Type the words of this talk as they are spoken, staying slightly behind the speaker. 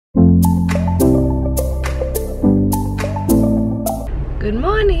Good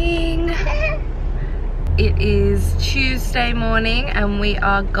morning. It is Tuesday morning and we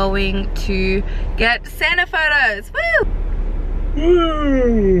are going to get Santa photos.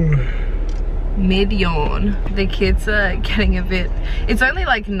 Woo! Mid-yawn. The kids are getting a bit, it's only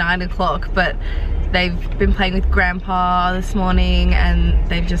like 9 o'clock, but they've been playing with Grandpa this morning and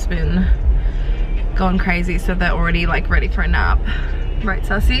they've just been going crazy, so they're already like ready for a nap. Right,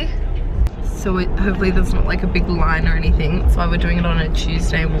 Sassy? So hopefully there's not like a big line or anything. That's why we're doing it on a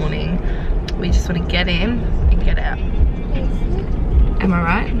Tuesday morning. We just want to get in and get out. Am I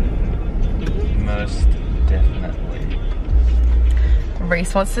right? Most definitely.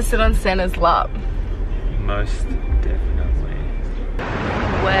 Reese wants to sit on Santa's lap. Most definitely.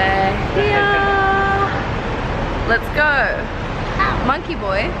 We're here. Let's go. Monkey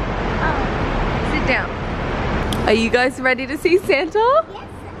boy. Sit down. Are you guys ready to see Santa?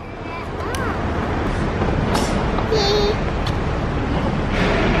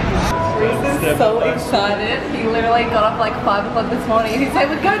 Reese is so excited. He literally got up like 5 o'clock this morning and he said,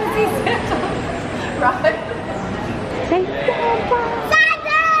 we're going to see Santa. Right? Say Santa!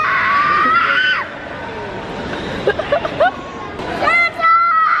 Santa!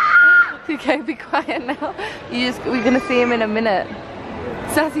 Okay, be quiet now. We're gonna see him in a minute.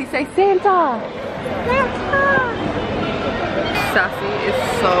 Sassy, say Santa! Santa! Sassy is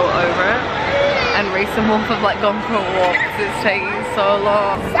so over it. And Reese and Wolf have like gone for a walk because it's taking so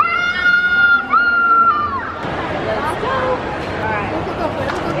long. Let's go! Alright.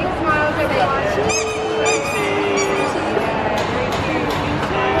 Big smiles, everyone.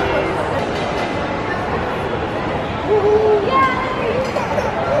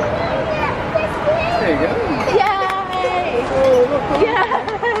 There you go. Yay! Yay!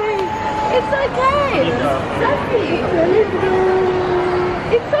 It's okay! Sassy!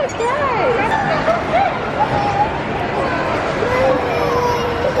 It's okay!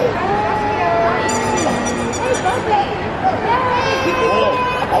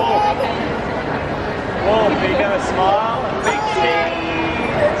 Oh, big of a smile, big cheek.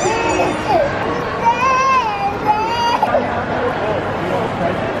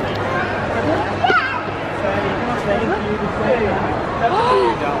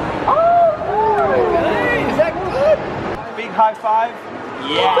 Is that good? Big high five.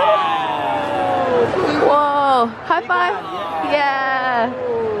 Yeah. Whoa! High five! Yeah!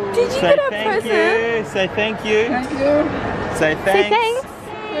 Did you get a present? Say thank you. Thank you. Say thanks. Say thanks.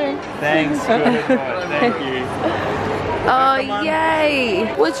 Thanks. Good. Thank you. Oh,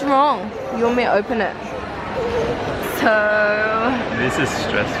 yay! What's wrong? You want me to open it? So... This is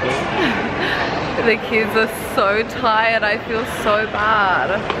stressful. The kids are so tired. I feel so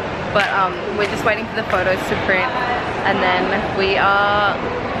bad. But we're just waiting for the photos to print and then we are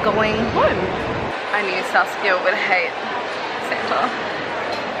going home. I knew Saskia would hate Santa.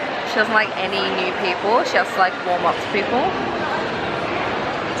 She doesn't like any new people. She has to like warm up to people.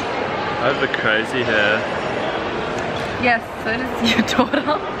 I have the crazy hair. Yes, so does your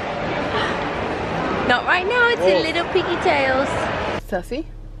daughter. Not right now, it's a little piggy tails. Sassy?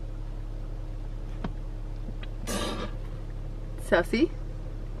 Sassy?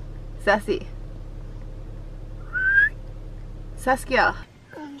 Sassy? Saskia?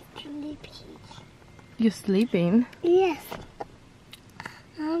 I'm sleepy. You're sleeping? Yes.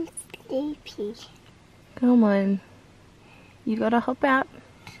 I'm sleepy. Come on. You gotta hop out.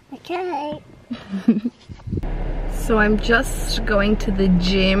 Okay. So I'm just going to the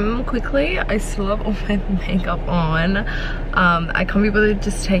gym quickly. I still have all my makeup on. I can't be bothered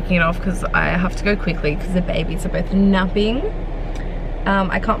just taking it off because I have to go quickly because the babies are both napping.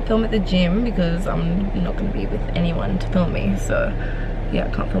 I can't film at the gym because I'm not going to be with anyone to film me. So yeah,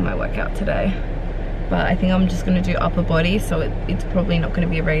 I can't film my workout today. But I think I'm just going to do upper body, so it's probably not going to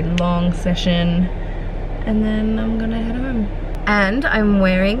be a very long session. And then I'm going to head home. And I'm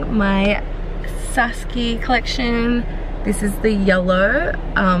wearing my Saskia collection. This is the yellow,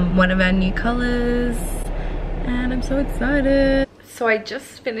 one of our new colors. And I'm so excited. So I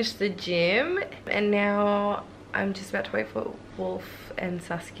just finished the gym and now I'm just about to wait for Wolf and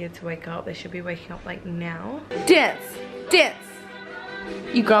Saskia to wake up. They should be waking up like now. Dance! Dance!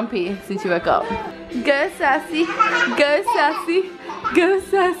 You grumpy since you woke up. Go Sassy! Go Sassy! Go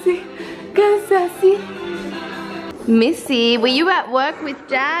Sassy! Go Sassy! Missy, were you at work with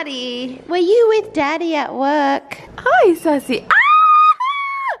Daddy? Were you with Daddy at work? Hi Sassy!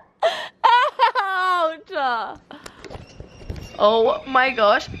 Ah! Ouch! Oh my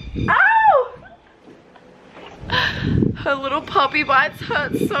gosh. Ow! Her little puppy bites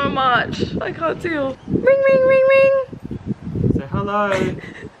hurt so much. I can't deal. Ring, ring, ring, ring. Say hello.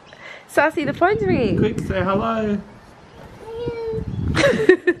 Sassy, the phone's ringing. Quick, say hello.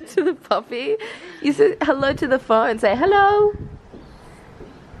 To the puppy? You said hello to the phone. Say hello.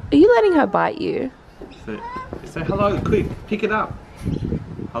 Are you letting her bite you? Say hello, quick. Pick it up.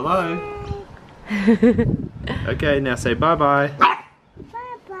 Hello. Okay, now say bye-bye.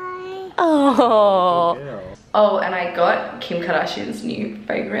 Bye-bye. Oh. Oh, and I got Kim Kardashian's new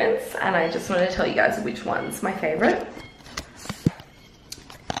fragrance, and I just want to tell you guys which one's my favorite.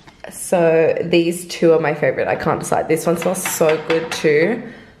 So these two are my favorite. I can't decide. This one smells so good too,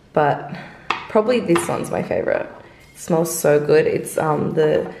 but probably this one's my favorite. It smells so good. It's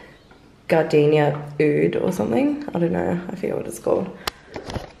the Gardenia Oud or something. I don't know. I forget what it's called.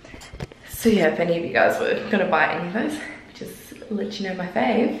 So yeah, if any of you guys were gonna buy any of those, just let you know my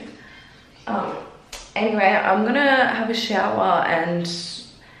fave. Anyway, I'm gonna have a shower and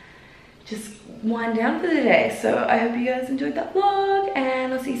just wind down for the day. So I hope you guys enjoyed that vlog, and